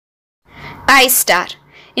I-STAR,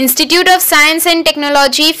 Institute of Science and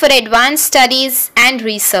Technology for Advanced Studies and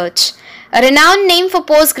Research, a renowned name for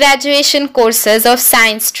post-graduation courses of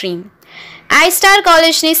science stream. I-STAR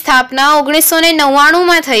કોલેજની સ્થાપના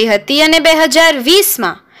 1999માં થઈ હતી અને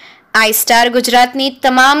 2020માં I-STAR ગુજરાતની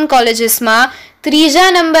તમામ કોલેજીસમાં ત્રીજા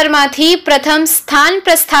નંબરમાંથી પ્રથમ સ્થાન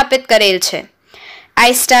પ્રસ્થાપિત કરેલ છે.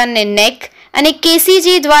 I-STARને NEC અને KCG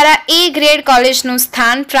દ્વારા A ગ્રેડ કોલેજનું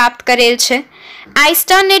સ્થાન પ્રાપ્ત કરેલ છે.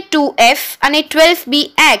 I-STARને 2F અને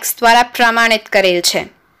 12BX દ્વારા પ્રમાણિત કરેલ છે.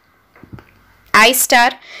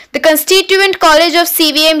 I-STAR, the constituent college of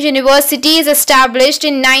CVM University, is established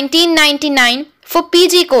in 1999 for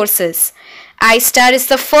PG courses. I-STAR is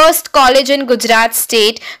the first college in Gujarat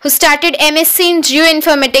state who started M.Sc in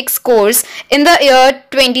GEOINFORMATICS course in the year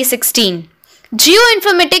 2016.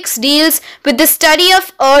 GEOINFORMATICS deals with the study of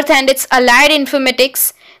Earth and its allied informatics.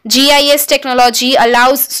 GIS technology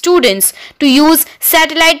allows students to use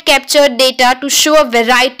satellite captured data to show a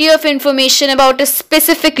variety of information about a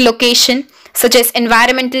specific location, such as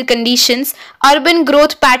environmental conditions, urban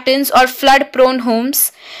growth patterns, or flood-prone homes.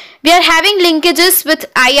 We are having linkages with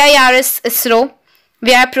IIRS ISRO.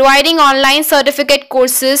 We are providing online certificate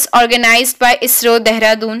courses organized by ISRO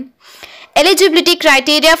Dehradun. Eligibility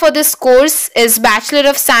criteria for this course is Bachelor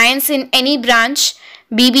of Science in any branch,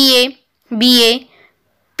 BBA, BA,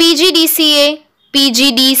 PGDCA,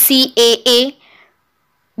 PGDCAA,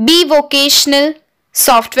 B Vocational,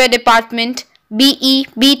 Software Department, BE,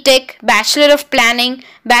 BTech, Bachelor of Planning,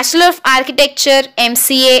 Bachelor of Architecture,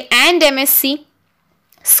 MCA and M.Sc.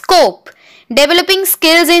 Scope: developing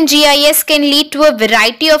skills in GIS can lead to a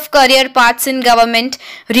variety of career paths in government,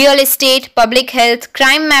 real estate, public health,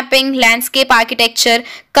 crime mapping, landscape architecture,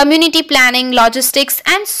 community planning, logistics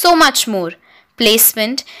and so much more.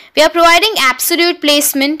 Placement: we are providing absolute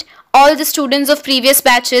placement. All the students of previous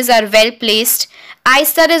batches are well placed.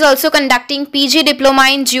 I-STAR is also conducting PG Diploma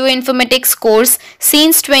in GEOINFORMATICS course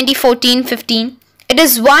since 2014-15. It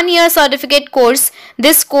is 1-year certificate course.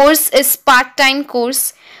 This course is part-time course.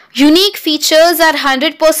 Unique features are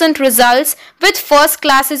 100% results with first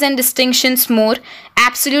classes and distinctions more,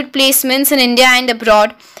 absolute placements in India and abroad,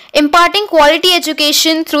 imparting quality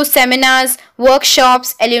education through seminars,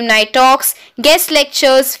 workshops, alumni talks, guest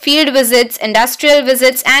lectures, field visits, industrial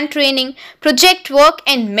visits and training, project work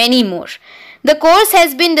and many more. The course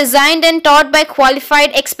has been designed and taught by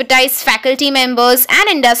qualified expertise faculty members and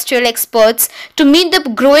industrial experts to meet the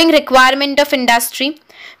growing requirement of industry.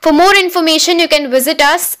 For more information, you can visit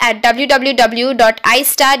us at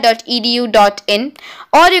www.istar.edu.in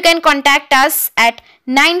or you can contact us at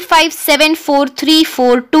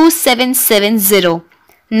 9574342770.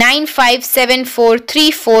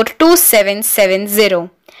 9574342770.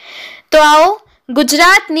 તો આવો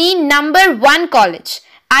ગુજરાતની number 1 college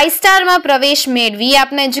I-STAR માં પ્રવેશ મેળવી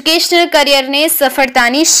આપના educational કરિયરને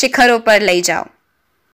સફળતાની શિખરો પર લઈ જાઓ.